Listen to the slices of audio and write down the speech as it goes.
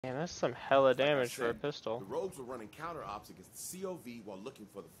Man, that's some hella damage Like I for a said, pistol. The rogues were running counter ops against the COV while looking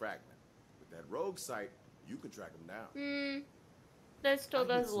for the fragment. With that rogue sight, you can track them down. That still I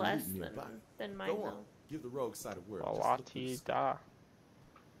hear does some less loot nearby. than mine, Go on, though. give the rogue sight a word. Walati da.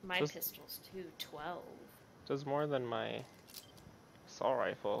 My pistol's 212. Does more than my assault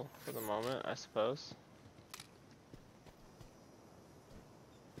rifle for the moment, I suppose.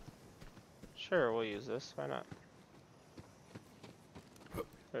 Sure, we'll use this. Why not?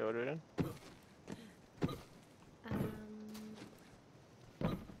 Wait, what are we doing?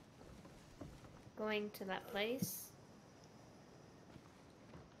 Going to that place.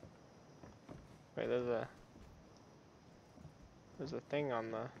 Wait, there's a thing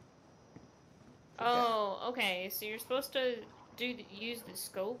on the. Oh, okay. So you're supposed to use the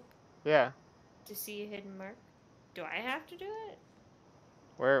scope. Yeah. To see a hidden mark. Do I have to do it?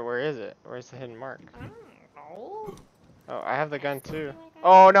 Where is it? Where's the hidden mark? I don't know. Oh, I have the gun too.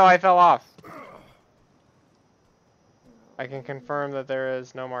 Oh no, I fell off. I can confirm that there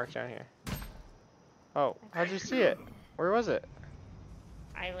is no mark down here. Oh, how'd you see it? Where was it?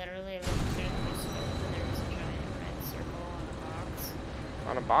 I literally looked through the scope and there was a giant red circle on a box.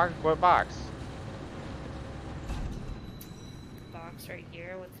 On a box? What box? Box right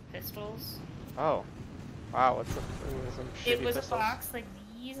here with pistols. Oh. Wow, what's some shitty It was pistols? a box like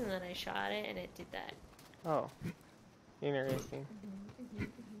these and then I shot it and it did that. Oh. Interesting.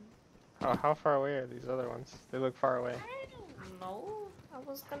 Oh, how far away are these other ones? They look far away. I don't know. I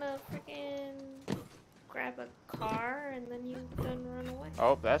was gonna freaking grab a car and then you done run away.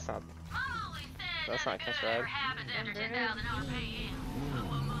 Oh, that's not catch ride.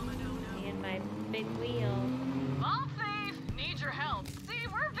 Me and my big wheel. Mall thief, need your help. See,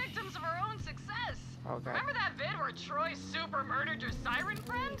 we're victims of our own success. Oh, God. Remember that vid where Troy super murdered your siren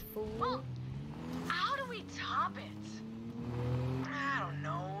friend? Well, how do we top it? I don't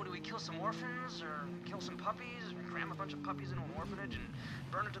know. Do we kill some orphans or kill some puppies? Cram a bunch of puppies into an orphanage and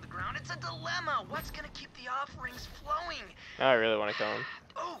burn it to the ground? It's a dilemma. What's gonna keep the offerings flowing? Now I really want to kill him.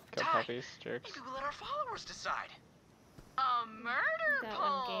 Oh, Kill Ty, puppies, jerks. maybe we'll let our followers decide. A murder That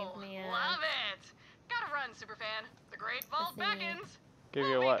poll. one gave me a... Love it. Gotta run, superfan. The Great Vault beckons. Give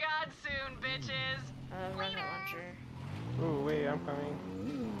you we'll a what? be God soon, bitches. A rocket launcher. Ooh, wait, I'm coming.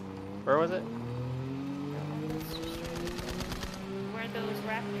 Where was it? Where those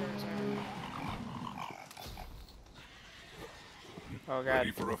raptors are. Oh, God.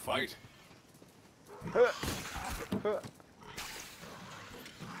 Ready for a fight?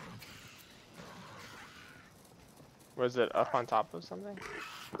 Was it up on top of something?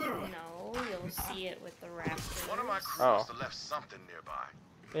 No, you'll see it with the raptors. One of my crew Oh. must have left something nearby.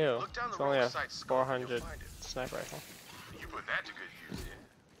 Ew, Look down it's the only road a site scope and you'll 400 find it. sniper rifle. You put that to good use,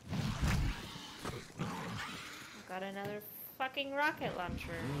 yeah. Got another fucking rocket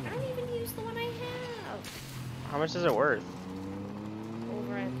launcher. I don't even use the one I have. How much is it worth?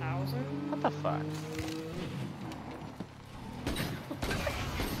 Over 1,000. What the fuck?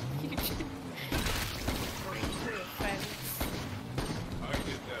 You should break through a fence. I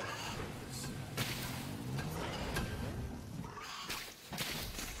get that.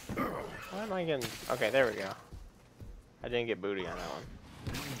 Why am I getting... Okay, there we go. I didn't get booty on that one.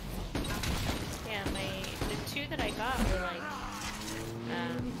 Yeah, the two that I got were like,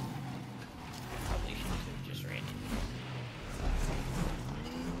 probably should have just ran it.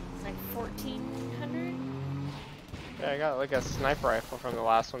 Like 1,400. Yeah, I got like a sniper rifle from the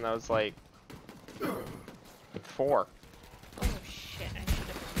last one that was like 4. Oh shit! I should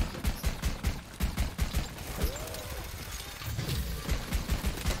have.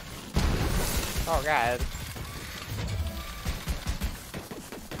 Oh, God.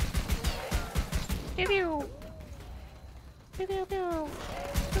 Pew pew. Pew pew pew.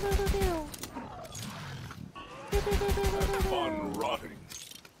 Pew pew pew pew. Pew pew pew pew pew pew. Fun rotting.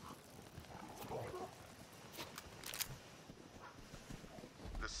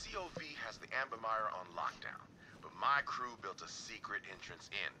 The COV has the Amber Mire on lockdown, but my crew built a secret entrance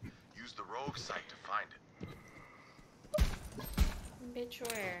in. Use the rogue site to find it. Bitch,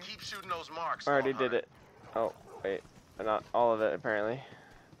 where? Keep shooting those marks. I already Lone did it. Oh, wait. But not all of it, apparently.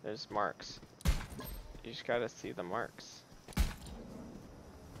 There's marks. You just gotta see the marks.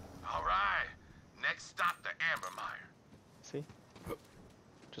 All right. Next stop, the Amber Mire. See?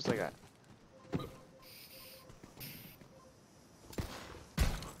 Just like that.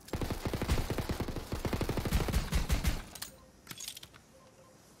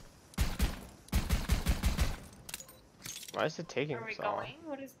 Why is it taking Where are we so long? going?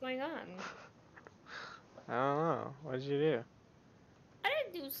 What is going on? I don't know. What did you do? I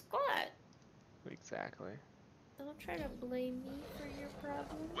didn't do squat. Exactly. Don't try to blame me for your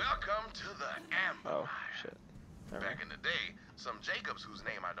problem. Welcome to the Amber Oh, Mine. shit. Never Back mind. in the day, some Jacobs, whose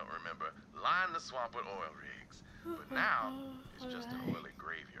name I don't remember, lined the swamp with oil rigs. But now, it's just an oily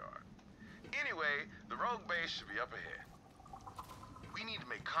graveyard. Anyway, the rogue base should be up ahead. We need to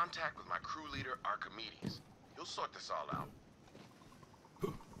make contact with my crew leader, Archimedes. He'll sort this all out.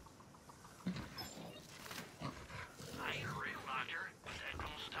 I ain't a real doctor, but that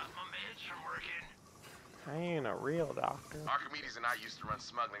don't stop my meds from working. I ain't a real doctor. Archimedes and I used to run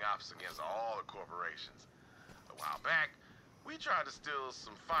smuggling ops against all the corporations. A while back, we tried to steal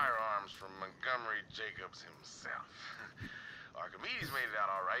some firearms from Montgomery Jacobs himself. Archimedes made it out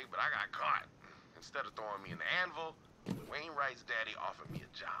all right, but I got caught. Instead of throwing me in the anvil, Wainwright's daddy offered me a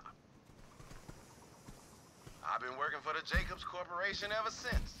job. I've been working for the Jacobs Corporation ever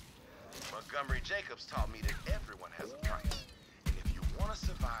since. Montgomery Jacobs taught me that everyone has a price. And if you want to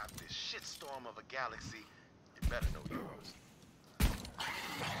survive this shitstorm of a galaxy, you better know yours.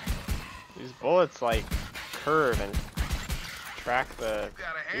 These bullets like curve and track the You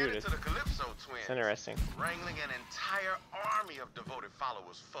gotta hand dude. it to the Calypso twins. It's interesting. Wrangling an entire army of devoted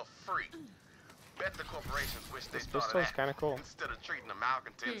followers for free. Bet the corporations wish they This thought of pistol's that kind of cool. instead of treating the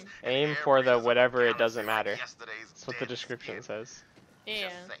malcontents. and Aim for the airbreeders of whatever, it galaxy doesn't like matter. yesterday's That's what the dead description skin. says. Yeah.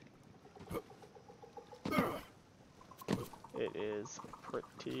 Just saying. It is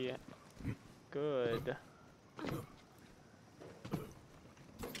pretty good.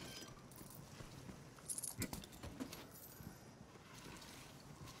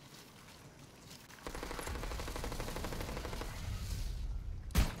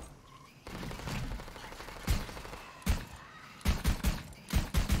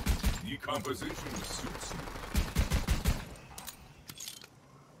 Decomposition suits you.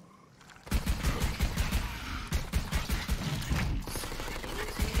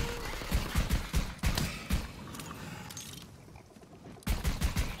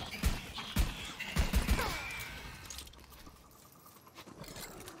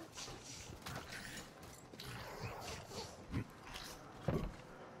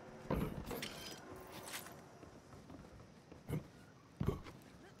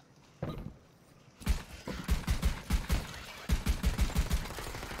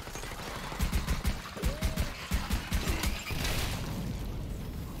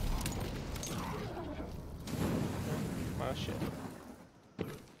 Oh shit.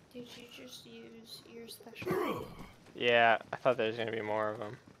 Did you just use your special? Yeah, I thought there was gonna be more of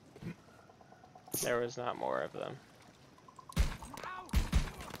them. There was not more of them.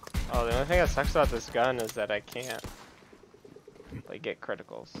 Oh, the only thing that sucks about this gun is that I can't like get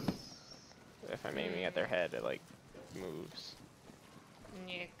criticals. If I'm aiming at their head, it like moves.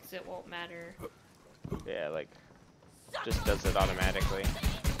 Yeah, because it won't matter. Yeah, like just does it automatically.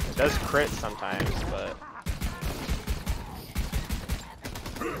 It does crit sometimes, but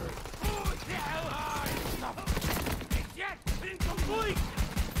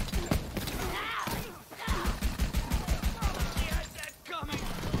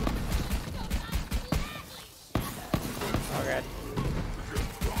okay.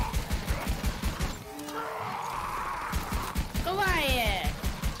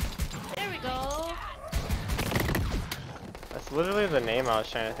 Goliath! There we go! That's literally the name I was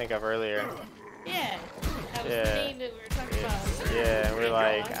trying to think of earlier. Yeah! That was Yeah. the name that we were talking about. Yeah, and we're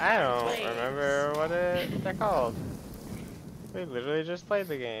like, I don't Wait. remember what they're called. We literally just played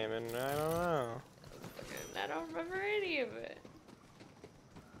the game, and I don't know. I don't remember any of it.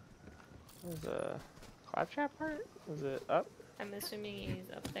 Was the claptrap part? Was it up? I'm assuming he's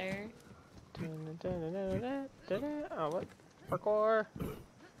up there. Oh, what? Parkour!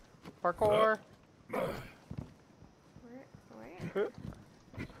 Parkour! Where?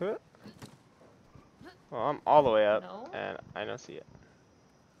 Huh. Well, I'm all the way up, No? and I don't see it.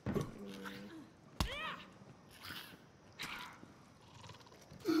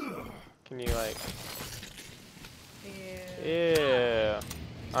 Can you, like... Yeah. Ew.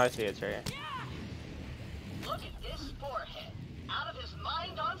 Oh, I see it. It's right here. Look at this sporehead. Out of his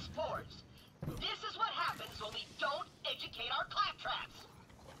mind on spores. This is what happens when we don't educate our claptraps.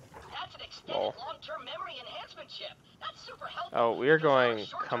 That's an extended Oh. long-term memory enhancement chip. That's super helpful. Oh, we are because our going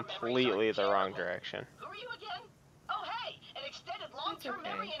short-term memories completely are the wrong terrible. direction. Who are you again? Oh, hey, an extended long-term okay.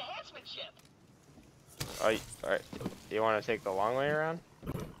 memory enhancement chip. Oh, alright. You want to take the long way around?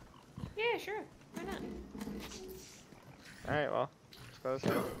 Yeah, sure. Why not? Alright, well. Let's go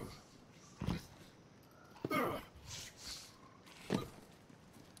this way.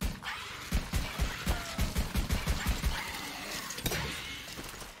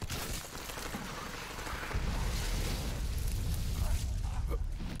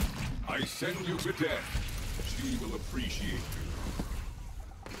 I send you to death. We will appreciate you.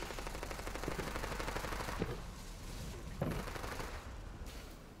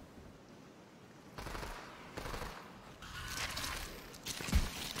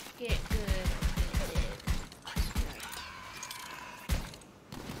 Get good.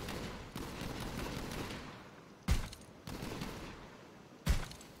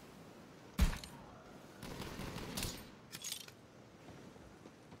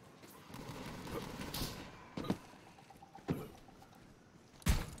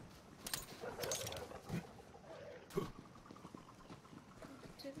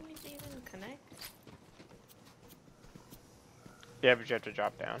 Didn't we even connect? Yeah, but you have to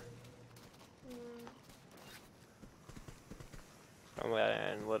drop down.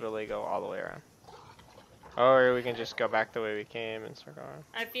 And literally go all the way around. Or we can just go back the way we came and circle around.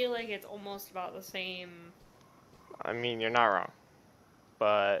 I feel like it's almost about the same. I mean, you're not wrong.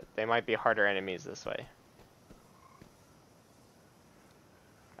 But they might be harder enemies this way.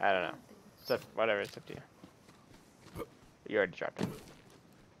 I don't know. It's up, whatever, it's up to you. You already dropped it.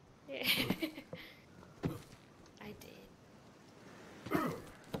 Yeah. I did.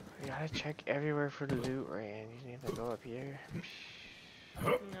 You gotta check everywhere for the loot, Rand. You need to go up here.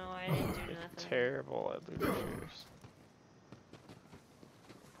 No, I didn't do nothing. Terrible at loot shooters.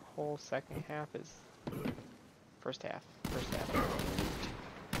 Whole second half is first half.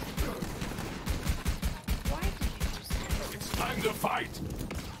 Why did you just say It's time to fight!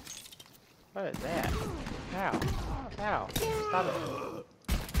 What is that? Ow. Ow. Stop it.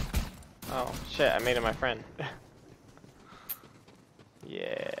 Oh, shit, I made it my friend.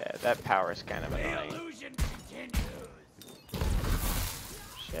 Yeah, that power is kind of annoying. The illusion continues.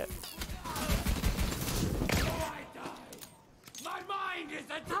 Shit. Oh, I die. My mind is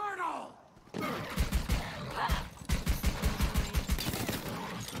eternal.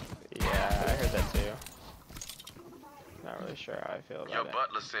 Yeah, I heard that too. Not really sure how I feel Your about it.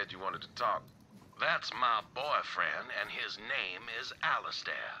 butler said you wanted to talk. That's my boyfriend, and his name is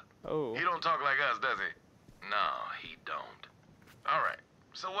Alistair. Oh. He don't talk like us, does he? No, he don't. All right,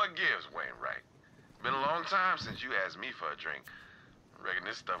 so what gives, Wainwright? Been a long time since you asked me for a drink. Reckon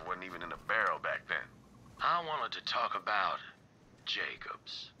this stuff wasn't even in a barrel back then. I wanted to talk about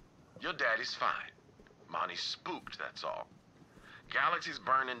Jacobs. Your daddy's fine. Monty's spooked, that's all. Galaxy's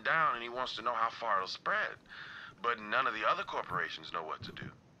burning down and he wants to know how far it'll spread. But none of the other corporations know what to do.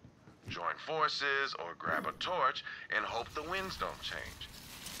 Join forces or grab a torch and hope the winds don't change.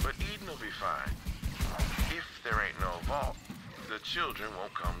 But Eden will be fine. If there ain't no vault, the children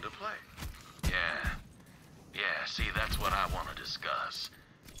won't come to play. Yeah, see, that's what I want to discuss.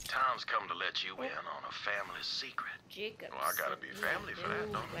 Tom's come to let you in on a family secret. Jacobs? Well, I gotta be family for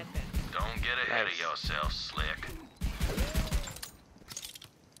that, don't I? Weapon. Don't get ahead of Nice. yourself, Slick.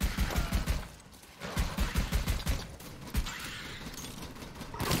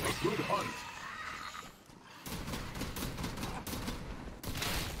 A good hunt.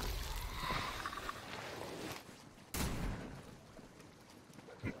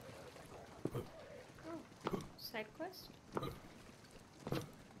 Side quest?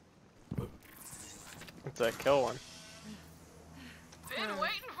 It's a kill one. Been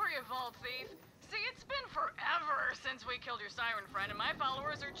waiting for you, Vault Thief. See, it's been forever since we killed your siren friend, and my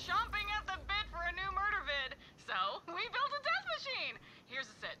followers are chomping at the bit for a new murder vid. So, we built a death machine.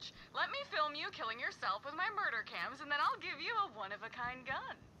 Here's a sitch. Let me film you killing yourself with my murder cams, and then I'll give you a one-of-a-kind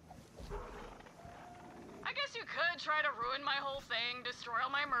gun. I guess you could try to ruin my whole thing, destroy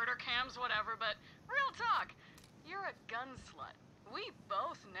all my murder cams, whatever, but real talk, you're a gun slut. We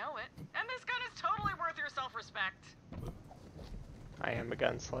both know it, and this gun is totally worth your self-respect. I am a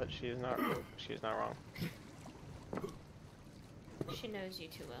gun slut. She is not wrong. She knows you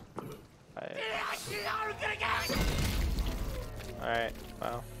too well. Alright,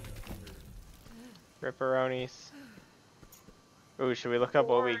 well. Ripperonis. Ooh, should we look up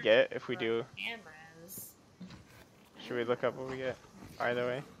what we get if we do? Cameras. Should we look up what we get? Either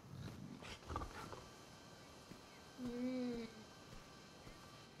way.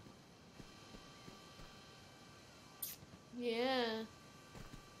 Yeah.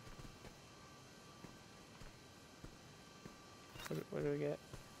 What do we get?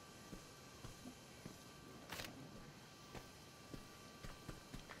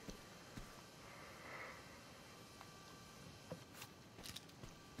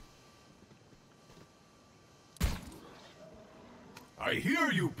 I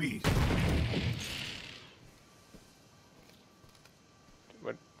hear you, Pete.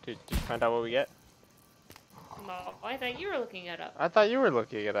 What did you find out what we get? No, I thought you were looking it up. I thought you were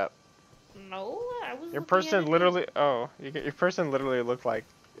looking it up. No, I was. Your looking person at it. literally. Oh, your person literally looked like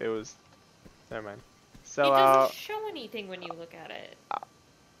it was. Never mind. Sell it out. doesn't show anything when you look at it.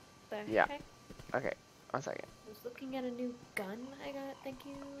 The Yeah. heck? Okay, 1 second. I was looking at a new gun I got, thank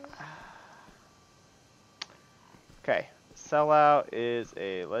you. Okay, sellout is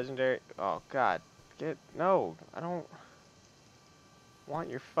a legendary. Oh god, no! I don't want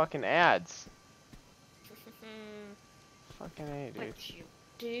your fucking ads. Fucking A, dude. What you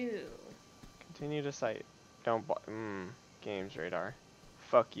do? Continue to cite. Don't games radar.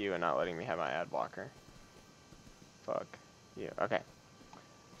 Fuck you and not letting me have my ad blocker. Fuck you. Okay.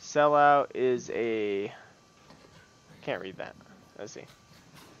 Sellout is a. Can't read that. Let's see.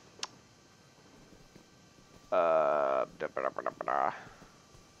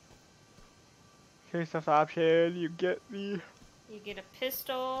 Case of option. You get the. You get a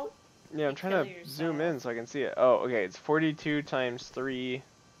pistol. Yeah, I'm You trying kill to zoom in so I can see it. Oh, okay. It's 42 times 3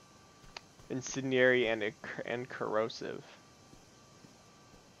 incendiary and corrosive.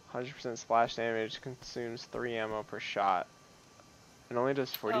 100% splash damage, consumes 3 ammo per shot. And only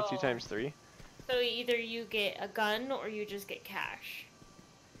does 42 times 3? So either you get a gun or you just get cash.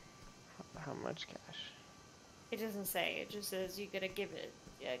 How much cash? It doesn't say. It just says you gotta give it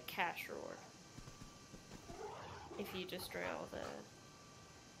a cash reward. If you destroy all the...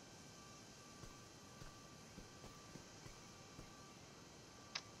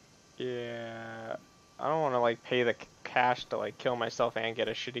 Yeah, I don't want to like pay the cash to like kill myself and get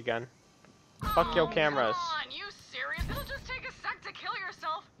a shitty gun. Fuck your cameras. Come on, you serious? It'll just take a sec to kill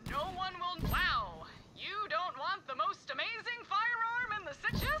yourself. No one will. Wow, you don't want the most amazing firearm in the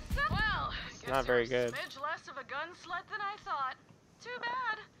situation? Well, It's not very you're good. a smidge less of a gun slut than I thought. Too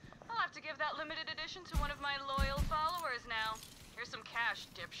bad. I'll have to give that limited edition to one of my loyal followers now. Here's some cash,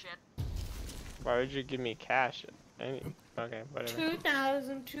 dipshit. Why would you give me cash? Okay, whatever.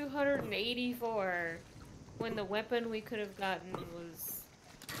 2,284. When the weapon we could have gotten was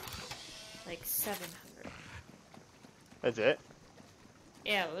like 700. That's it?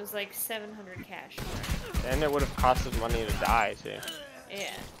 Yeah, it was like 700 cash. And it would have costed money to die too.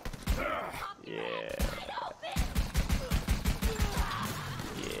 Yeah. Yeah.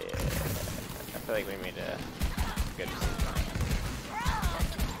 Yeah. I feel like we made a good decision.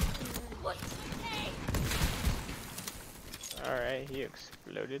 Alright, he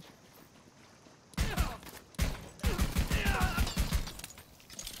exploded.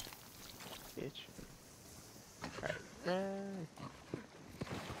 Bitch. Alright, run.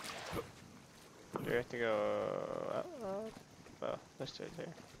 Do we have to go up? Oh, let's do it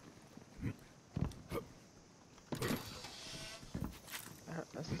there.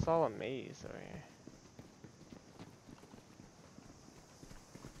 This is all a maze over here.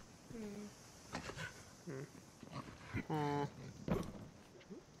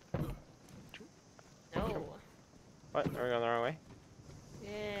 No. What? Are we going the wrong way? Yeah.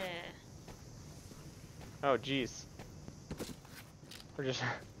 Oh, jeez. We're just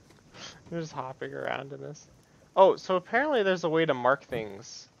we're just hopping around in this. Oh, so apparently there's a way to mark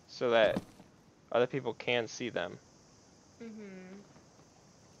things so that other people can see them.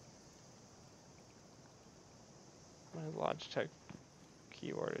 My Logitech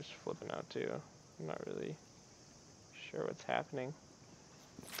keyboard is flipping out too. I'm not really sure what's happening.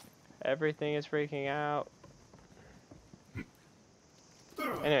 Everything is freaking out.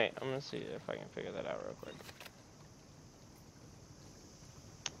 Anyway, I'm gonna see if I can figure that out real quick.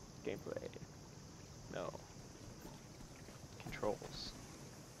 Gameplay. No. Controls.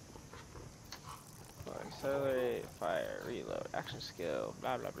 Accelerate, fire, reload, action skill,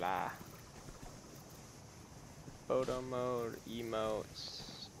 blah blah blah. Photo mode, emotes,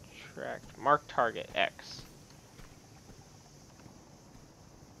 track, mark target, X.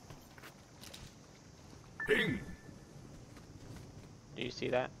 Ping. Do you see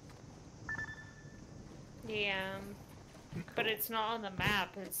that? Yeah. But it's not on the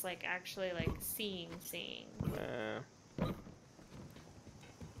map, it's like actually like seeing.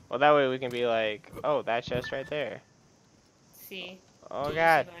 Well, that way we can be like, oh, that chest right there. See? Oh Do you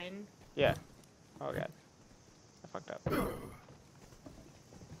god. see mine? Yeah. Oh god. I fucked up.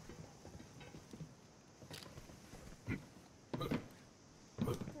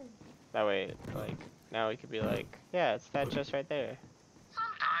 That way, like, now we could be like, yeah, it's that chest right there.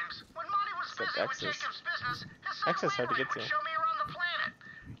 Sometimes, when Monty was Except busy with X is- Jacob's business, his X son is hard to Wainwright get would to. show me around the planet.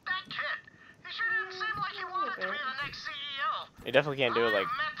 That kid, he sure didn't seem like he wanted to be the next CEO. You definitely can't do it like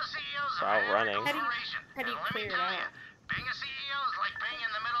I met the CEOs of without every running. corporation, How do you and let me clear it tell ya, out? being a CEO is like being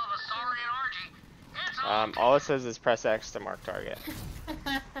in the middle of a sorry orgy. It's all it says is press X to mark target.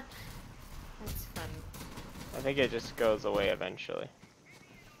 That's fun. I think it just goes away eventually.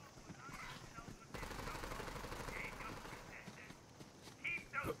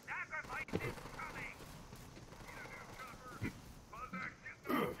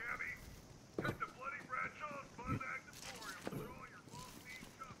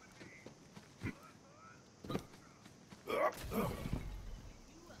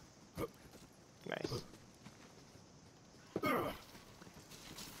 Nice.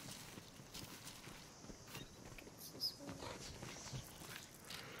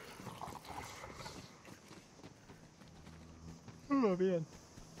 Oh man.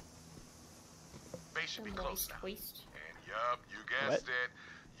 Base should be close now. Waste. And yup, you guessed it.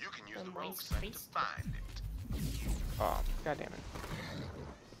 You can use the rogue moist site to waste. find it. Oh, god damn it.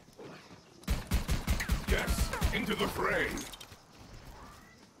 Yes, into the fray.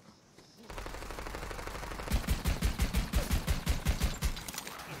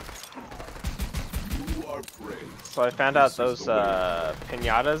 You are prey. So I found out those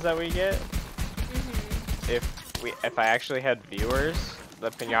pinatas that we get. If I actually had viewers, the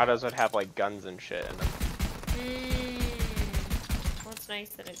pinatas would have like guns and shit in them. Well, it's nice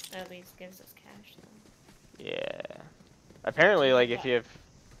that it at least gives us cash, though. Yeah. Apparently, like if you have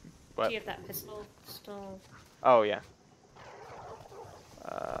what? Do you have that pistol still? Oh yeah.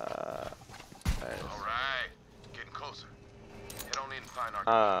 Alright, getting closer. Head on in and find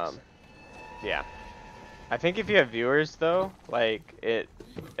our Yeah. I think if you have viewers though, like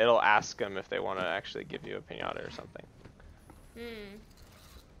it'll ask them if they want to actually give you a pinata or something.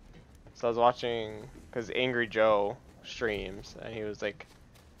 So I was watching, cause Angry Joe streams, and he was like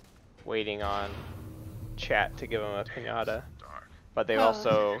waiting on chat to give him a pinata, but they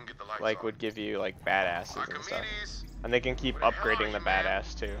also like would give you like badasses and stuff, and they can keep upgrading the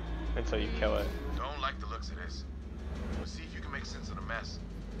badass too until you kill it. Don't like the looks of this. But see if you can make sense of the mess.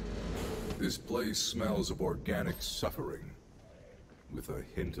 This place smells of organic suffering, with a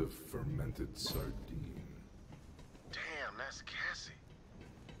hint of fermented sardine. Damn, that's Cassie.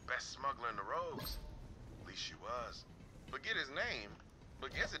 Best smuggler in the rogues. At least she was. Forget his name,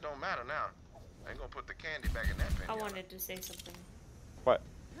 but guess it don't matter now. I ain't gonna put the candy back in that I penny. wanted to say something. What?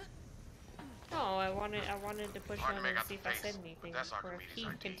 No, I wanted to push Hard to on make and out see the if I face, said but anything, that's or if Archimedes' he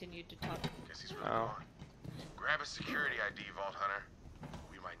ID. continued to talk. Guess he's really Oh. gone. Grab a security ID, Vault Hunter.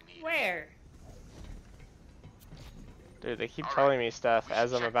 We might need it. Where? Dude, they keep Alright, telling me stuff we as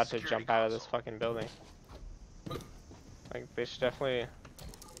should I'm check about the to security jump out of this console. fucking building. Like, they should definitely have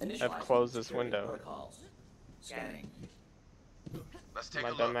Initializing closed this security window. protocols. Scanning. Let's take My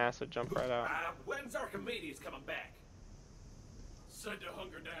a dumb look. ass would jump right out. When's Archimedes coming back? Said to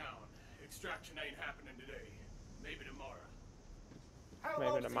hunker down. Extraction ain't happening today. Maybe tomorrow. How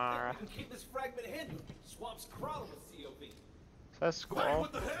Maybe long does it tomorrow. think we can keep this fragment hidden? Swamp's crawling with COV. So that's Wait, cool.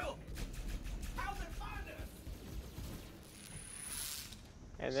 what the hell? How'd they find us?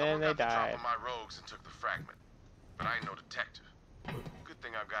 And Someone then they got the drop died. on my rogues and took the fragment. But I ain't no detective. Good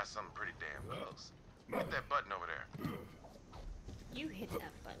thing I've got something pretty damn close. Hit that button over there. You hit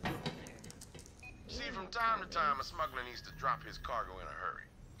that button over there. See, from time to time, a smuggler needs to drop his cargo in a hurry.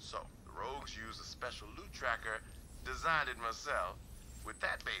 So, the rogues use a special loot tracker, designed it myself. With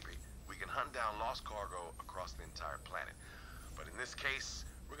that baby, we can hunt down lost cargo across the entire planet. But in this case,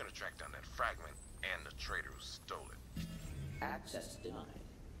 we're gonna track down that fragment and the traitor who stole it. Access denied.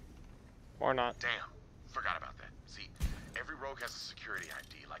 Or not. Damn, forgot about that. See, every rogue has a security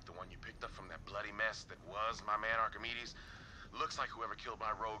ID, like the one you picked up from that bloody mess that was my man Archimedes. Looks like whoever killed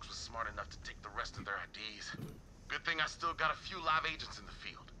my rogues was smart enough to take the rest of their IDs. Good thing I still got a few live agents in the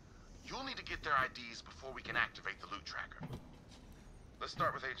field. You'll need to get their IDs before we can activate the loot tracker. Let's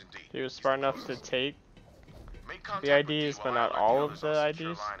start with Agent D. He was smart enough to take Make contact the with D IDs, while but I not alert all others of on the secure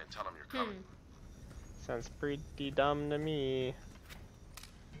IDs. line and tell them you're coming. Sounds pretty dumb to me.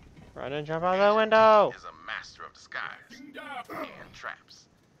 Run and jump out the window! Is a master of disguise and traps,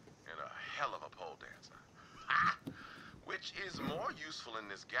 and a hell of a pole dancer. Ha! Which is more useful in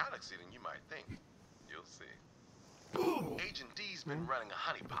this galaxy than you might think. You'll see. Agent D's been running a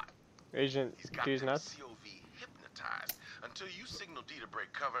honeypot. Agent He's got D's them nuts. COV hypnotized. Until you signal D to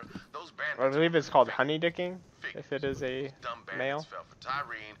break cover, those bandits I believe it's called fake. honey dicking, Figures. if it is a Dumb bandits male. fell for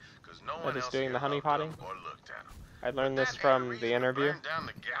Tyrene, 'cause no That one is else doing here the honey loved potting. him or looked at him. I learned But this that ain't from a the reason to interview. burn down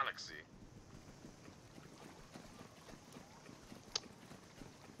the galaxy.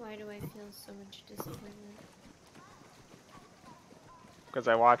 Why do I feel so much disappointment? Because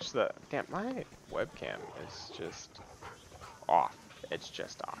I watched the... Damn, my webcam is just off. It's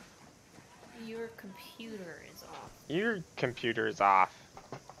just off. Your computer is off. Your computer is off.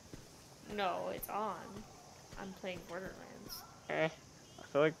 No, it's on. I'm playing Borderlands. I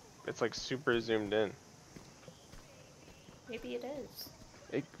feel like it's like super zoomed in. Maybe it is.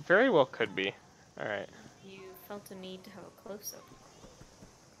 It very well could be. Alright. You felt a need to have a close-up.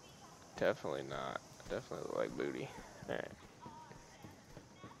 Definitely not. Definitely look like booty. Alright.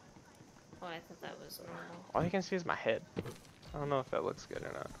 Oh, I thought that was normal. All you can see is my head. I don't know if that looks good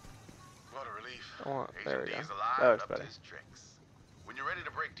or not. What a relief. Oh, there we Agent D go. is alive That looks and up better. to his tricks. When you're ready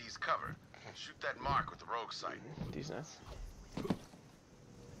to break D's cover, shoot that mark with the rogue sight. D's nuts.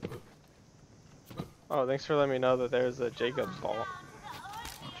 Oh, thanks for letting me know that there's a Jacob's vault.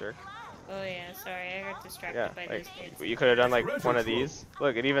 Jerk. Oh yeah, sorry, I got distracted Yeah, by like, those kids. you could have done like one of these.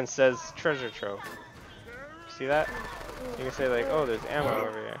 Look, it even says treasure trove. See that? You can say like, oh, there's ammo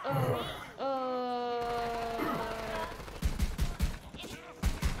over here.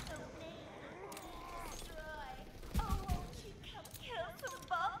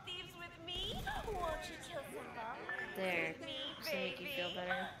 There, to make you feel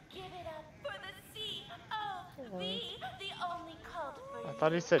better. I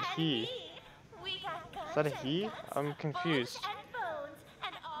thought he said he. Is that a he? I'm confused.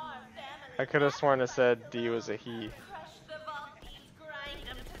 I could have sworn it said D was a he.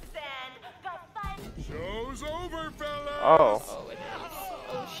 Show's over, fellas! Oh. Oh, it is.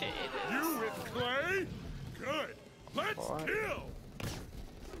 Oh shit, it is. You with Clay? Good. Let's What? kill!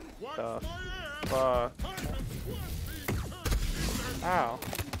 Watch The my ass! fuck? Time to squash these turkeys. Ow.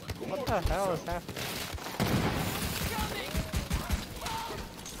 What the hell is happening?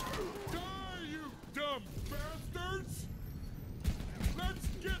 Die, you dumb bastards! Let's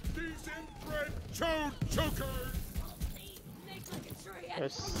get these inbred chokers!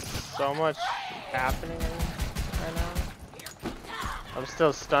 There's so much happening right now. I'm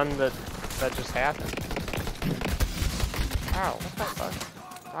still stunned that that just happened. Ow, what the fuck?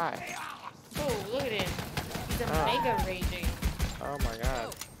 Why? Oh, look at him. He's a Oh. mega raging. Oh my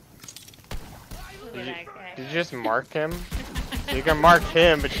god. Look Did at you, that guy. did you just mark him? You can mark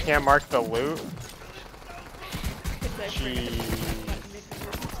him, but you can't mark the loot? Jeez.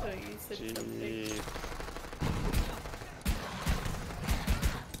 Jeez.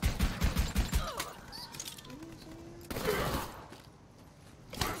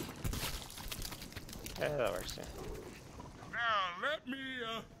 Yeah, that works, yeah. Now let me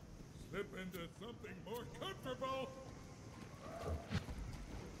slip into something more comfortable.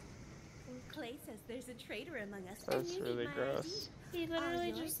 Clay says there's a traitor among us. That's really gross. He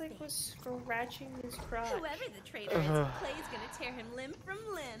literally just like was scratching his crotch. Whoever the traitor is, Clay's gonna tear him limb from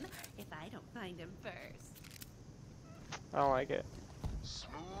limb if I don't find him first. I don't like it.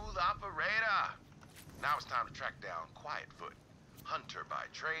 Smooth operator. Now it's time to track down Quietfoot, hunter by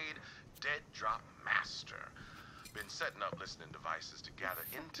trade, dead drop master. Been setting up listening devices to gather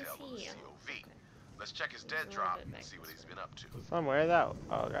intel on the COV. Let's check his dead drop and see what he's been up to. Somewhere that.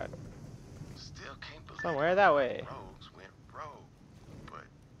 Oh god. Still can't believe Somewhere that way. rogues went rogue, but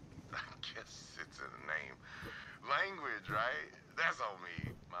I guess it's in the name. Language, right? That's on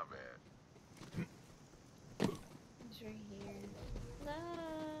me. My bad. He's right here. No.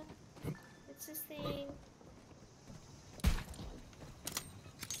 It's this thing.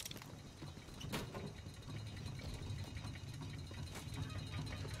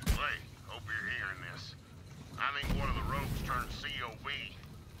 Clay, hope you're hearing this. I think one of the rogues turned COV.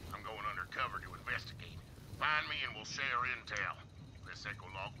 I'm going undercover to investigate. Find me and we'll share intel. This echo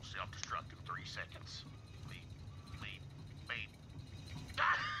log will self-destruct in 3 seconds. Beep.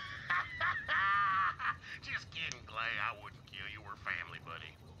 Just kidding, Clay. I wouldn't kill you. We're family,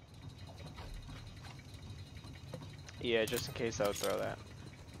 buddy. Yeah, just in case I would throw that.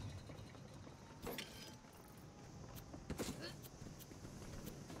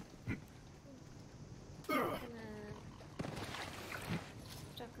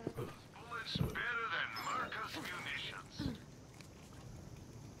 Bullets better than Marcus munitions.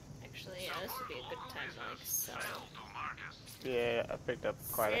 Actually, yeah, this would be a good time to like sell. Yeah, I picked up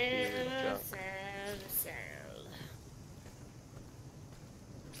quite a few junk. Sell.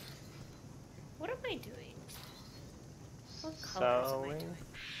 What am I doing? What colors am I Selling doing?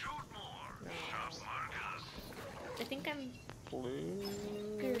 No. I think I'm blue.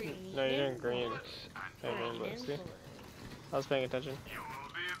 green. No, you're doing green. Yeah, green, blue. See? I was paying attention.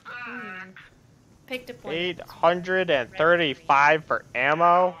 Picked up one. 835 for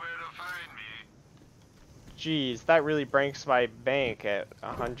ammo? Jeez, that really breaks my bank at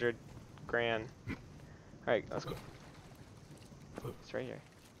 100 grand. Alright, let's go. It's right here.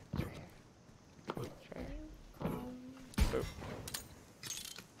 It's right here. It's right here. Boop.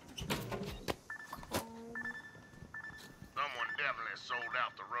 Someone definitely sold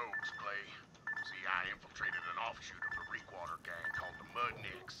out the rogues, Clay. See, I infiltrated an offshoot of the Reekwater gang called the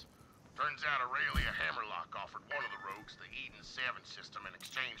Mudnicks. Turns out Aurelia Hammerlock offered one of the rogues the Eden 7 system in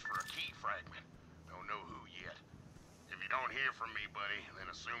exchange for a key fragment. Don't know who yet. If you don't hear from me, buddy, then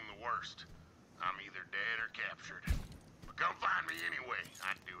assume the worst. I'm either dead or captured. But come find me anyway.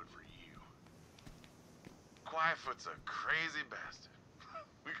 I'd do it for you. Quietfoot's a crazy bastard.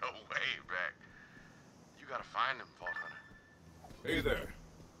 We go way back. You gotta find him, Vault Hunter. Hey there.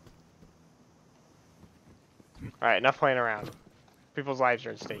 Alright, enough playing around. People's lives are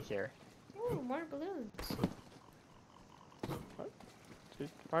at stake here. Ooh, more balloons. What? Dude,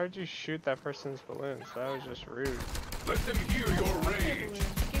 why would you shoot that person's balloons? That was just rude. Let them hear your rage.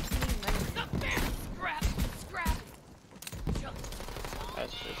 Scrap! Scrap!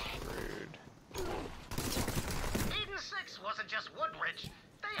 That's just rude. Eden 6 wasn't just wood rich.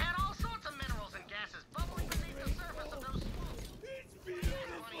 They had all sorts of minerals and gases bubbling beneath the surface of those swamps.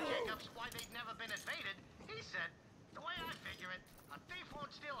 Funny Jacobs, why they'd never been invaded. He said, the way I figure it, a thief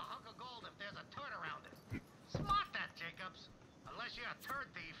won't steal a hunk of gold if there's a turd around it. Smart that, Jacobs. Unless you're a turd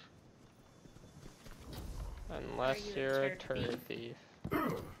thief. Unless you're a turd thief.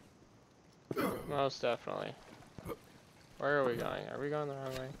 Most definitely. Where are we going? Are we going the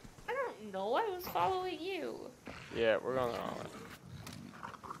wrong way? I don't know. I was following you. Yeah, we're going the wrong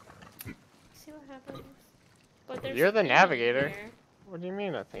way. See what happens. But there's You're a the thingy navigator. here. What do you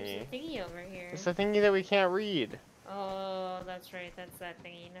mean a There's thingy? a thingy over here. It's a thingy that we can't read. Oh, that's right. That's that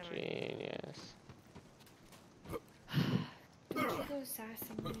thingy. Never mind. Genius. Don't you go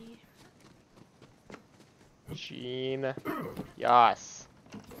sassing me. Yes.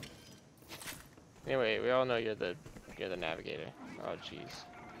 Anyway, we all know you're the navigator. Oh jeez.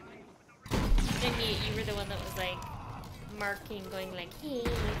 And you were the one that was like marking, going like, hey,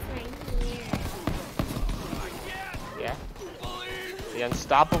 it's right here. Yeah. The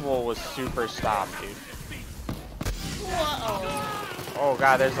unstoppable was super stop, dude. Whoa. Oh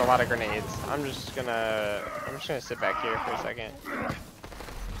god, there's a lot of grenades. I'm just gonna sit back here for a second.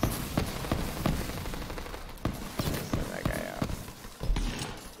 Send that guy out.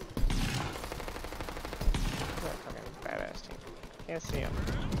 That fucking badass team. Can't see him.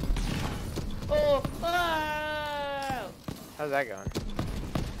 Oh, whoa. How's that going?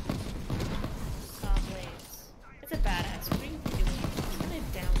 Saw blades. It's a badass. What are you doing? I live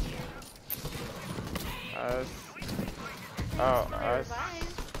down here.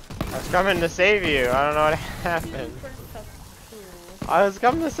 I was coming to save you. I don't know what happened. I was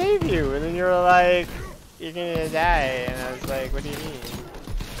coming to save you, and then you were like, you're gonna die, and I was like, what do you mean?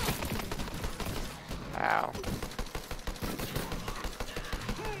 Wow.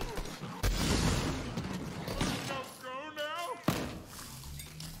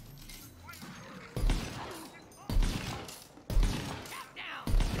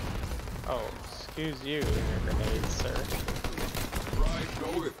 Oh, excuse you and your grenades, sir. Try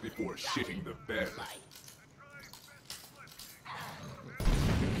goeth before shitting the bed.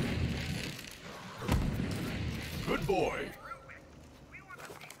 Good boy.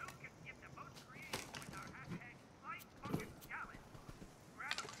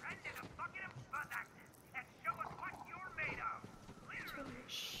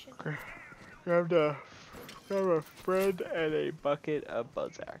 Grab a friend and a bucket of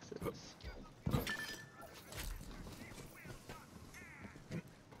buzz axes.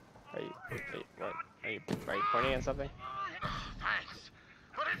 Are you pointing at something? Thanks.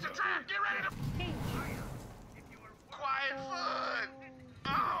 But it's a trap. Get ready to... Quiet foot.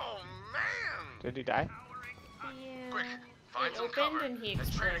 Oh, man. Did he die? Yeah. Quick, find some opened cover. and he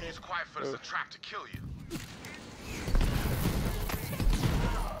That trader exploded. used quiet foot as a trap to kill you.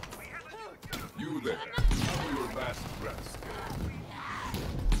 You there. Have your last rest.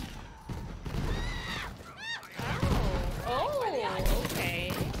 Oh,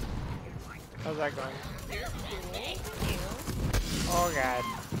 okay. How's that going? Thank you. Oh god.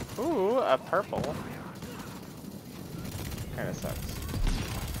 Ooh, a purple. Kinda sucks.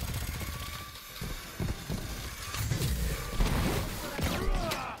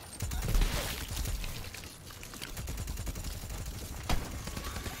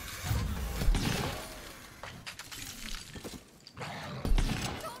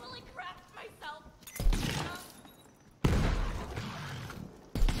 Totally crapped myself.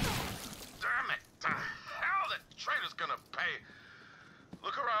 Damn it. How the trader's gonna pay?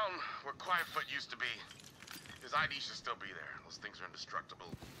 Look around where Quiet Foot used to be. His ID should still be there. Those things are indestructible.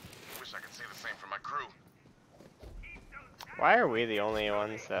 Wish I could say the same for my crew. Why are we the only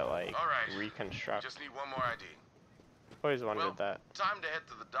ones that like All right. reconstruct? Just need one more ID. Always wondered Well, that. time to head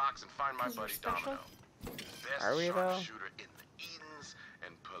to the docks and find my 'Cause we're buddy special? Domino. Best Are we, though? sharpshooter in the Edens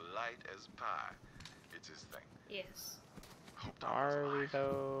and polite as pie. It's his thing. Yes. Hope Domino's Are we alive.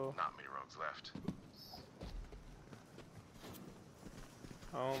 though? Not many rogues left.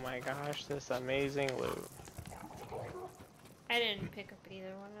 Oh my gosh, this amazing loot. I didn't pick up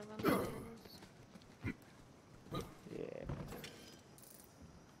either one of them. Yeah.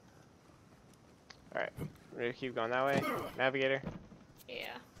 Alright, ready to keep going that way? Navigator?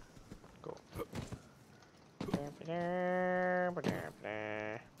 Yeah.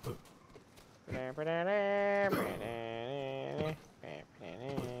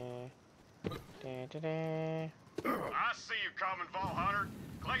 I see you coming, Vault Hunter.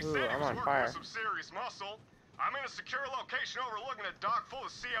 Clay said he was working with some serious muscle. I'm in a secure location overlooking a dock full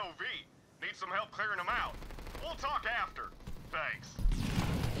of COV. Need some help clearing them out. We'll talk after. Thanks.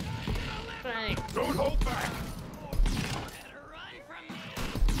 Thanks. Don't hold back! Better run from me.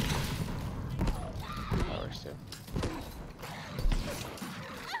 Oh, we're still.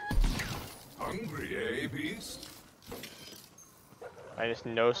 Hungry, eh, beast? I just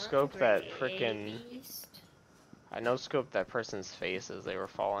no-scoped that frickin'... I no-scoped that person's face as they were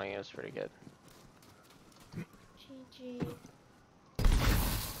falling. It was pretty good. GG.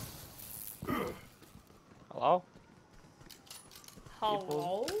 Hello?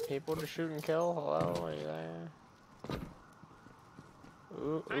 Hello? People to shoot and kill? Hello? Are you there?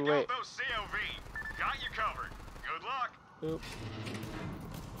 Ooh, Take wait. out those COV. Got you covered. Good luck. Oop.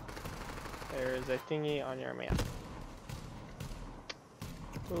 There's a thingy on your map.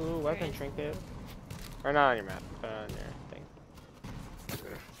 Ooh, weapon trinket. Or not on your map, but on your thing.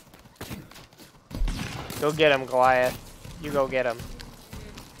 Go get him, Goliath. You go get him.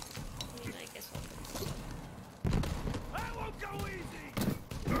 I guess That won't go easy!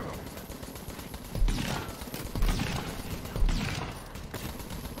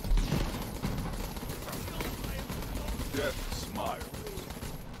 Death smiles.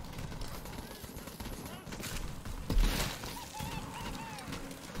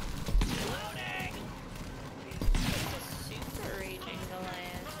 super raging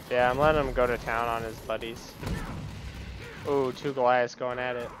Goliath. Yeah, I'm letting him go to town on his buddies. Ooh, 2 Goliaths going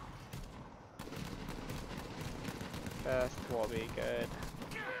at it. Best will be good.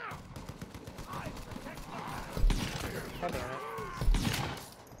 God damn it.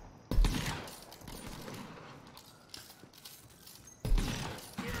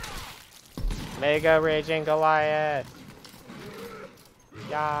 Mega Raging Goliath!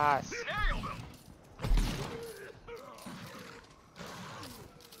 Yes! Nailed him.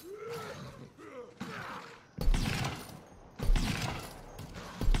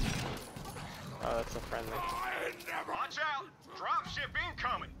 Oh, that's a friendly. Watch out. Dropship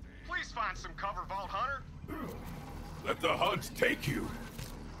incoming. Please find some cover, Vault Hunter. Let the hunt take you.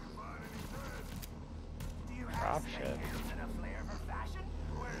 Drop shit.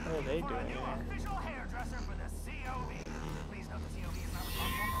 What are they doing here?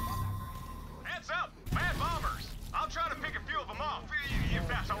 Heads up, mad bombers. I'll try to pick a few of them off, if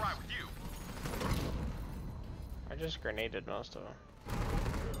that's all right with you. I just grenaded most of them.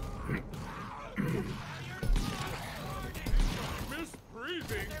 Miss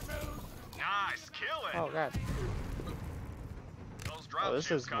Breathing! Nice, kill it. Oh god. Those Oh, this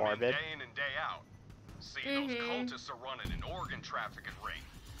dropships is come morbid. in day in and day out. See, those cultists are running an organ trafficking ring.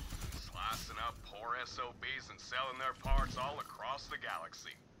 Slicing up poor SOBs and selling their parts all across the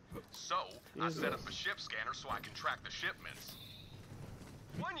galaxy. So, I set up a ship scanner so I can track the shipments.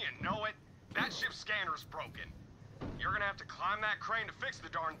 When you know it, that ship scanner's broken. You're gonna have to climb that crane to fix the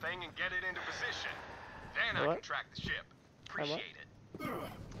darn thing and get it into position. Then I can track the ship. Appreciate it.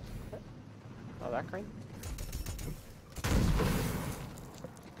 Oh, that crane?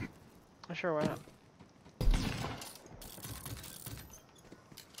 Oh, sure, why not?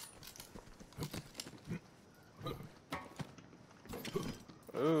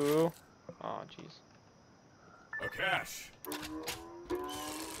 Ooh. Oh, jeez. A cache.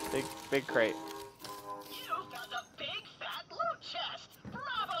 Big crate. You found a big fat loot chest!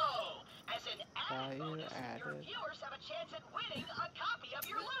 Bravo! As an added bonus, your viewers have a chance at winning a copy of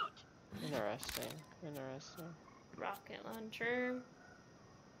your loot! Interesting. Interesting. Rocket launcher.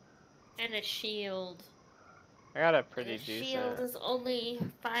 And a shield. I got a pretty The decent. shield is only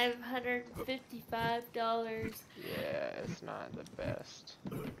 $555. Yeah, it's not the best.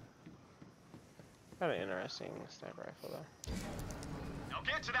 Got an interesting sniper rifle though. Now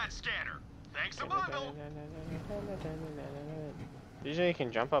get to that scanner. Thanks a bundle. Usually you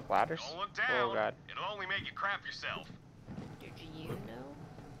can jump up ladders. Don't look down. Oh god. It'll only make you crap yourself. Did you know?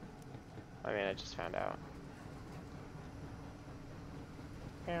 I mean, I just found out.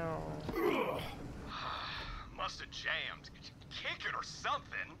 Must have jammed. Kick it or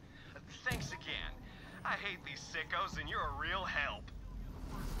something. Thanks again. I hate these sickos and you're a real help.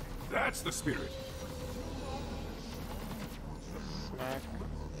 That's the spirit. Smack.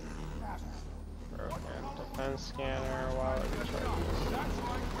 Broken defense scanner while it recharges.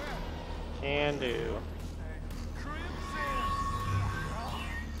 Can do.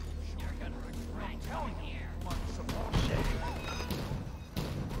 Oh shit.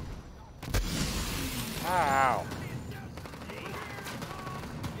 Ow.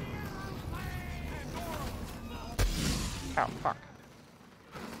 Ow, fuck.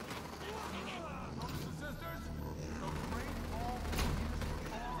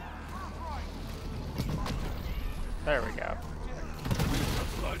 There we go. The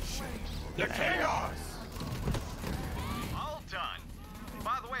bloodshed, the chaos. All done.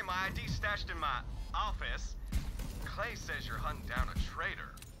 By the way, my ID's stashed in my office. Clay says you're hunting down a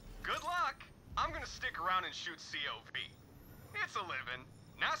traitor. Good luck. I'm gonna stick around and shoot COV. It's a living.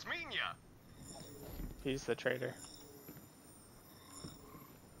 Nice meeting ya. He's the traitor.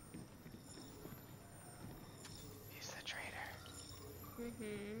 He's the traitor.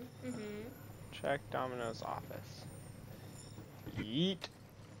 Check Domino's office. Yeet.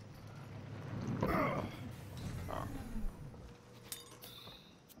 Oh.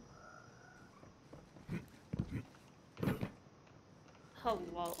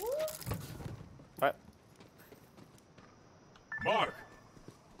 Hello? What? Mark.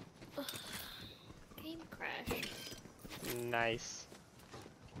 Game crashed. Nice.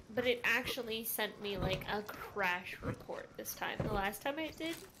 But it actually sent me like a crash report this time. The last time it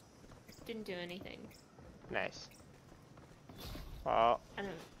didn't do anything. Nice. Well. I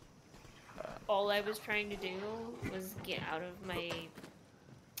don't. All I was trying to do was get out of my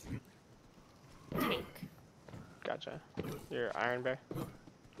tank. Gotcha. You're Iron Bear?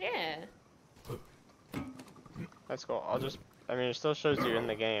 Yeah. That's cool. I mean, it still shows you in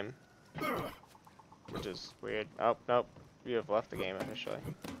the game. Which is weird. Oh, nope. You have left the game officially.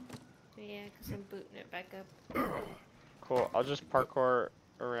 Yeah, because I'm booting it back up. Cool. I'll just parkour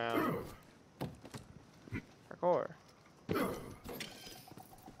around. Parkour.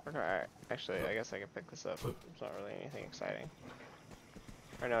 Alright. Actually, I guess I can pick this up. It's not really anything exciting.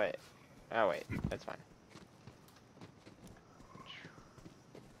 Or no, wait. Oh, wait. That's fine.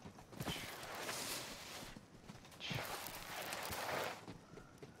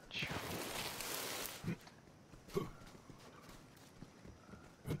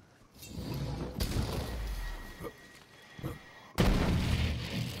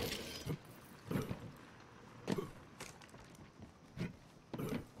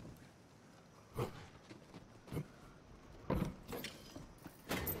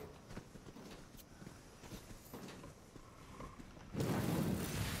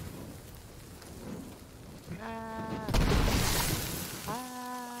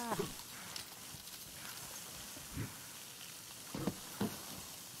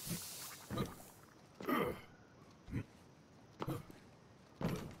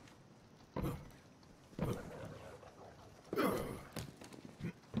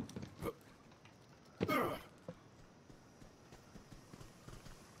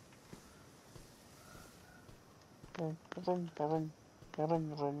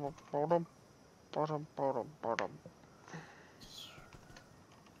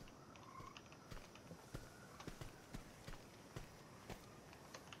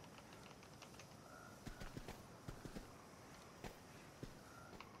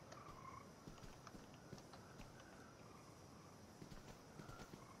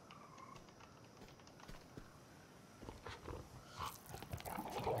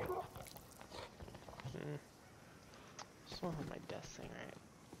 Still have my death thing right.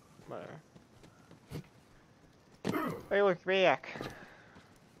 Whatever. Hey, look, back.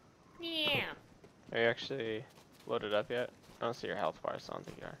 Yeah. Are you actually loaded up yet? I don't see your health bar, so I don't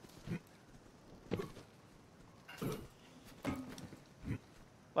think you are.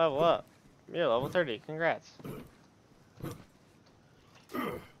 Level up. You're level 30. Congrats. I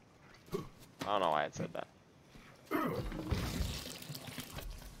don't know why it said that.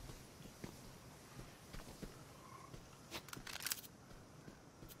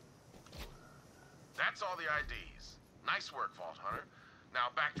 That's all the IDs. Nice work, Vault Hunter. Now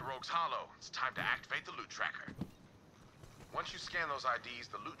back to Rogue's Hollow. It's time to activate the loot tracker. Once you scan those IDs,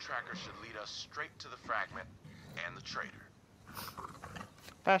 the loot tracker should lead us straight to the fragment and the traitor.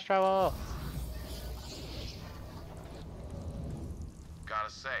 Fast travel!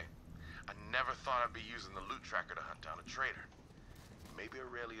 Gotta say, I never thought I'd be using the loot tracker to hunt down a traitor. Maybe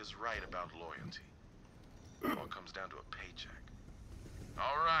Aurelia's right about loyalty. It all comes down to a paycheck.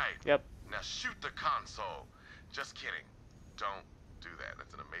 Alright. Yep. Now shoot the console. Just kidding. Don't do that.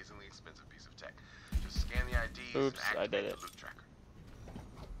 That's an amazingly expensive piece of tech. Just scan the IDs Oops, and I did activate it. the loot tracker.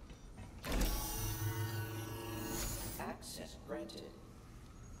 Access granted.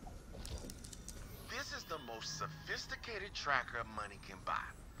 This is the most sophisticated tracker money can buy.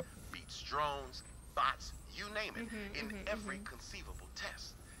 Beats drones, bots, you name it, in every conceivable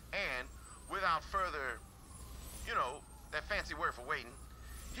test. And without further, you know, that fancy word for waiting,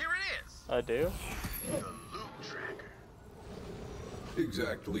 here it is. I do? The loot tracker.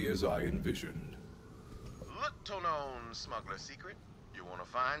 Exactly as I envisioned. Look little-known smuggler secret. You want to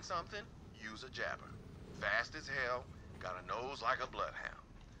find something? Use a jabber. Fast as hell, got a nose like a bloodhound.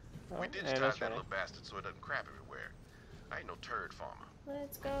 We digitized that little bastard so it doesn't crap everywhere. I ain't no turd farmer.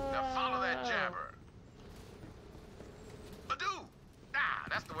 Let's go. Now follow that jabber. Ado! Ah,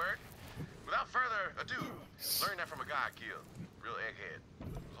 that's the word. Without further ado, learn that from a guy I killed. Real egghead.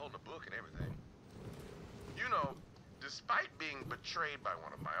 Holding a book and everything. You know, despite being betrayed by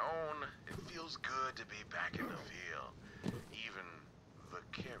one of my own, it feels good to be back in the field. Even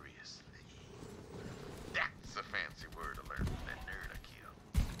vicariously. That's a fancy word to learn from that nerd I killed.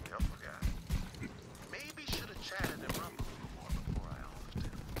 Helpful guy. Maybe should have chatted him up a little more before I offered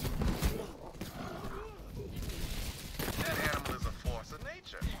him. That animal is a force of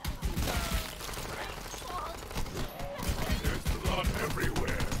nature. There's blood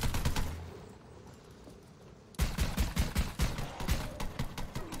everywhere.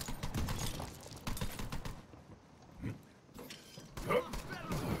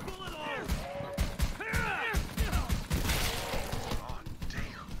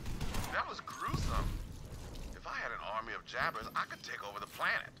 Jabbers, I could take over the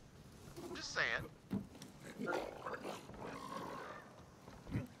planet. I'm just saying.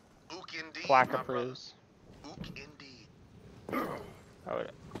 Ook indeed. Black approves. Ook indeed. Oh,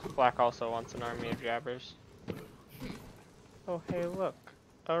 Black also wants an army of jabbers. Oh, hey, look.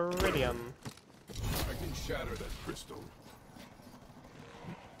 Iridium. I can shatter that crystal.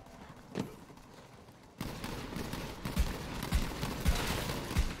 Did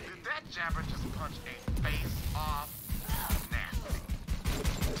that jabber just punch a face off?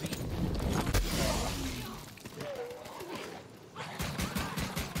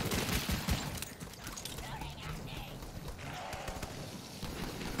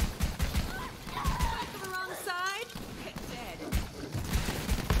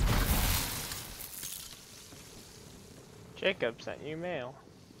 Jacob sent you mail.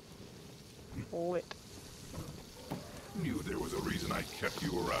 Lit. Knew there was a reason I kept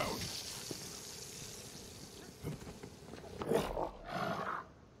you around.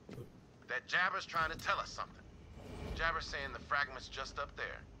 That jabber's trying to tell us something. Jabber's saying the fragment's just up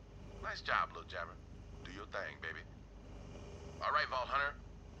there. Nice job, little jabber. Do your thing, baby. All right, Vault Hunter.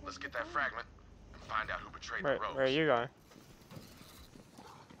 Let's get that fragment and find out who betrayed the rogues. Where are you going?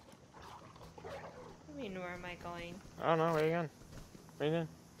 I mean, where am I going? I don't know. Where are you going? Where are you doing?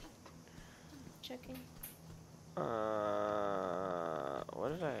 Checking. What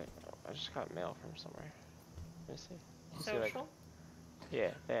did I just got mail from somewhere. Let me see. Social?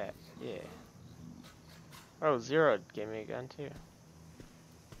 Yeah, that. Yeah. Oh, Zero gave me a gun too.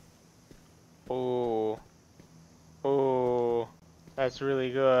 Oh. Oh. That's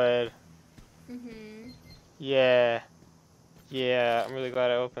really good. Mhm. Yeah. Yeah, I'm really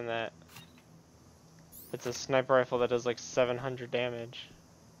glad I opened that. It's a sniper rifle that does like 700 damage.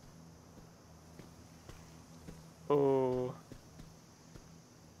 Oh.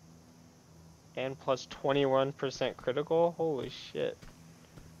 And plus 21% critical? Holy shit.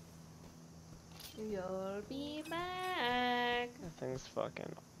 You'll be back. That thing's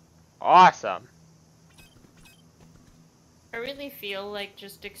fucking awesome. I really feel like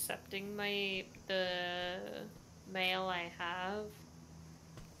just accepting the mail I have.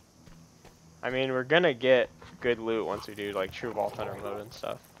 I mean, we're gonna get good loot once we do like true Vault Hunter mode and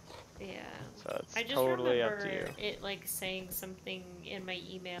stuff. Yeah. So it's I just totally up remember to you. it like saying something in my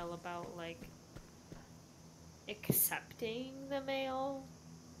email about like accepting the mail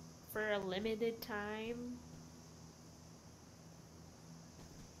for a limited time.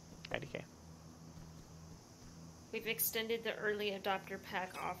 IDK. We've extended the early adopter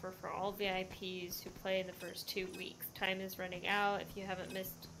pack offer for all VIPs who play in the first 2 weeks. Time is running out. If you haven't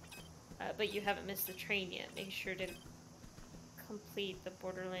missed, but you haven't missed the train yet, make sure to complete the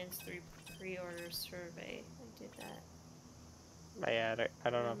Borderlands 3 pre-order survey. I did that. Yeah, I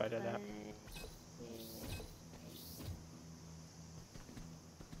don't know if I did that.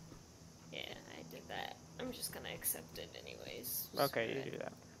 Yeah, I did that. I'm just gonna accept it anyways. Okay, you do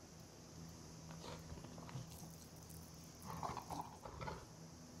that.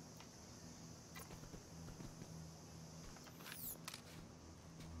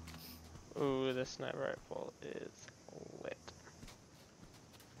 Ooh, this sniper rifle is lit.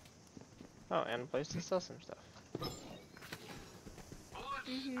 Oh, and a place to sell some stuff.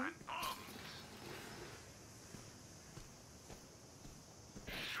 Mm-hmm.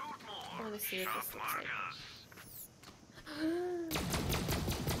 I want to see what this looks like.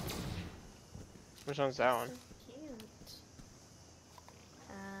 Which one's that one? So cute.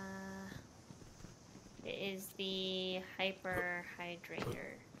 It is the Hyper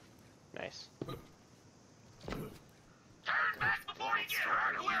Hydrator. Nice. get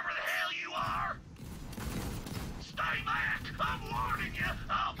hurt, whoever the hell you are. Stay back! I'm warning you.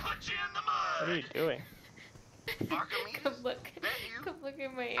 I'll put you in the mud. What are you doing? Come look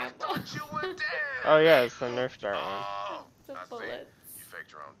at my ammo. Oh yeah, it's the Nerf dart one. Oh, The I see. bullets. You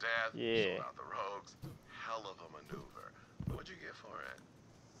faked your own death. Yeah. Sold out the rogues. Hell of a maneuver. What'd you get for it?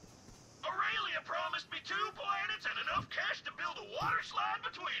 Aurelia promised me 2 planets and enough cash to build a water slide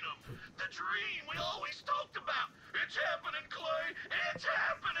between them. The dream we always talked about. It's happening, Clay. It's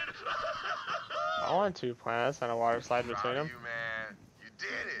happening. I want 2 planets and a water slide between them. You, man. You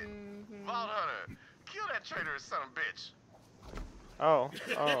did it. Vault Hunter. Kill that traitorous son of a bitch. Oh.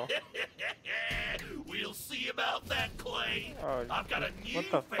 We'll see about that, Clay. Oh. I've got a new What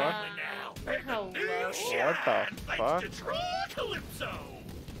the fuck? family now. And a new What shine, the thanks fuck? to Troy Calypso.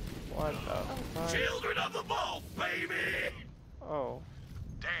 What the fuck? Children of the vault, baby. Oh.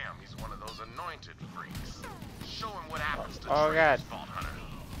 Damn, he's one of those anointed freaks. Show him what happens to Oh god. traitors, Vault Hunter.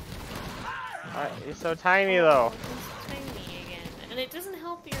 He's so tiny though. He's tiny again. And it doesn't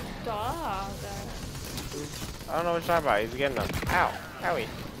help your dog. I don't know what you're talking about. He's getting them. Ow. Owie.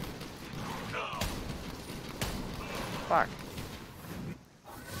 Fuck.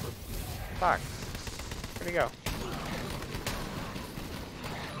 Fuck. Where'd he go?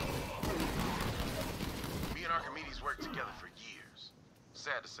 Me and Archimedes worked together for years.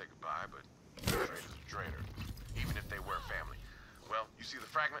 Sad to say goodbye, but a traitor's a traitor. Even if they were family. Well, you see the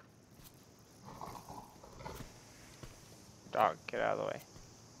fragment? Dog, get out of the way.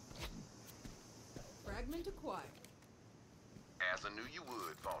 Fragment acquired. As I knew you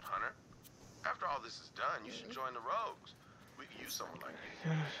would, Vault Hunter. After all this is done, you should join the rogues. We could use someone like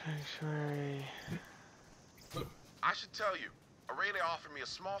you. Sanctuary. I should tell you, Aurelia offered me a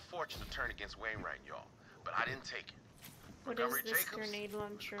small fortune to turn against Wainwright and y'all, but I didn't take it. What does Montgomery this Jacobs, grenade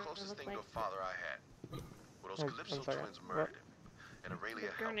launcher the closest look thing like? to a father I had. Well, those One Calypso second. twins murdered him, and Aurelia The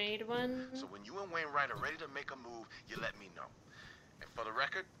helped. grenade one? So when you and Wainwright are ready to make a move, you let me know. And for the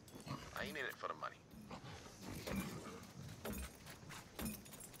record, I ain't in it for the money.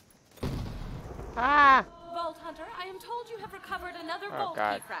 Ah! Vault Hunter, I am told you have recovered another Oh vault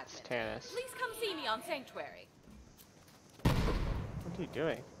god, key fragment. it's Tannis. Please come see me on Sanctuary. What are you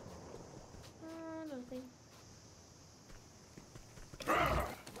doing? Nothing.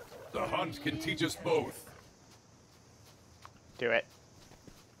 The hunt can teach us both. Do it.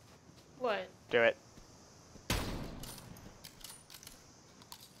 What? Do it.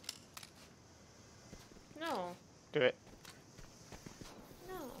 No. Do it.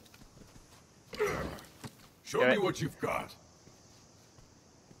 No. Show Do me it. what you've got.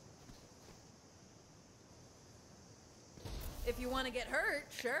 If you want to get hurt,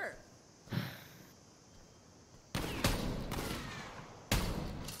 sure.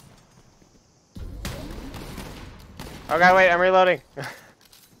 Oh god, wait, I'm reloading.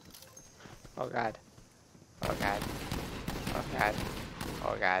 Oh god. Oh god. Oh god.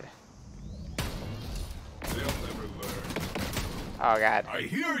 Oh god. They'll never learn. Oh god. I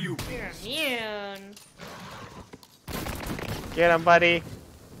hear you. You're immune. Get him, buddy.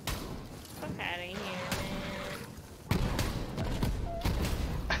 Fuck out of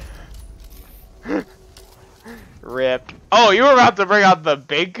here, Rip. Oh, you were about to bring out the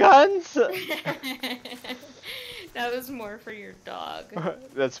big guns? man. That was more for your dog.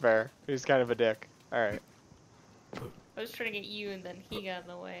 That's fair. He's kind of a dick. Alright. I was trying to get you and then he got in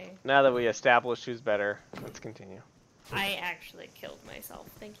the way. Now that we established who's better, let's continue. I actually killed myself,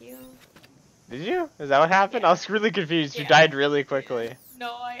 thank you. Did you? Is that what happened? Yeah. I was really confused. You Yeah. died really quickly.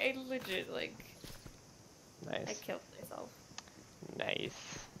 No, I legit, like, I Nice. killed myself.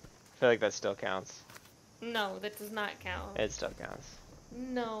 Nice. I feel like that still counts. No, that does not count. It still counts.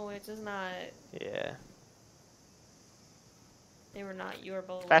 No, it does not. Yeah. They were not your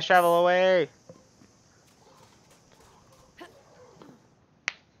bullets. Fast travel away!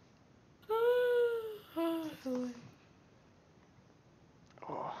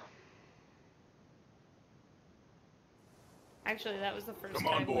 Oh. Actually, that was the first Come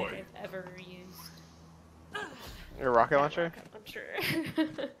on, time boy. like, I've ever used Your rocket launcher? rocket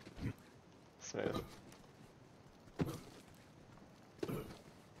launcher. Smooth.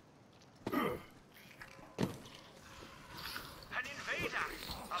 An invader!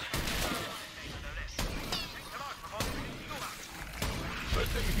 Let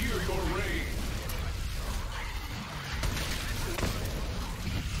them hear your rage.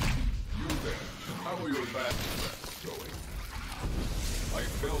 You there? How are your last breaths going? I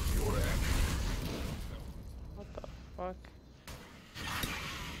felt your anger. What the fuck?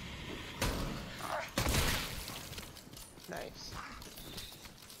 Nice.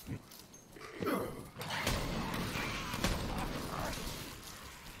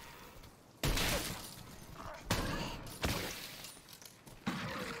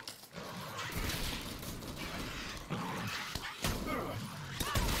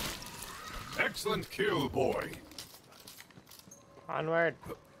 Excellent kill, boy. Onward.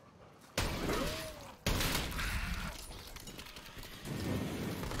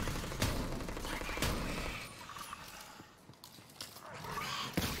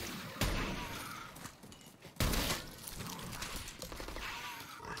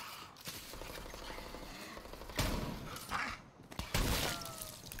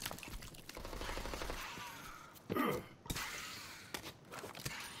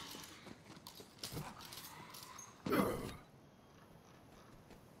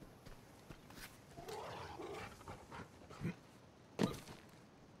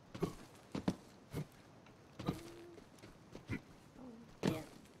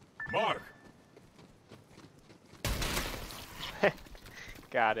 Mark!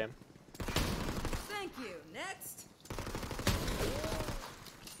 Got him. Thank you. Next.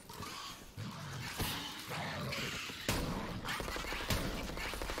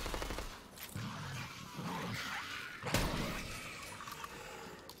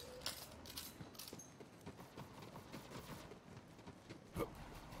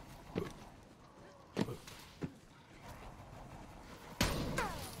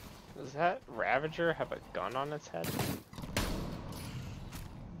 Does that Ravager have a gun on its head?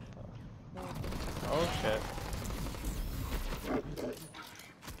 Oh shit.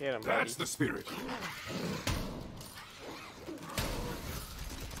 Get him, buddy. That's the spirit.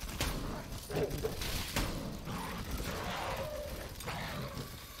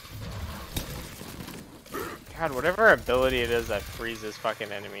 God, whatever ability it is that freezes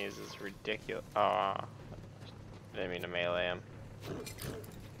fucking enemies is ridiculous. Aw. I didn't mean to melee him.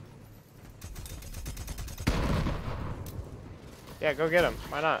 Yeah, go get him.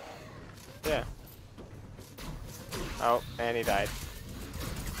 Why not? Yeah. Oh, and he died.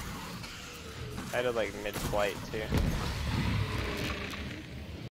 I did like mid-flight too.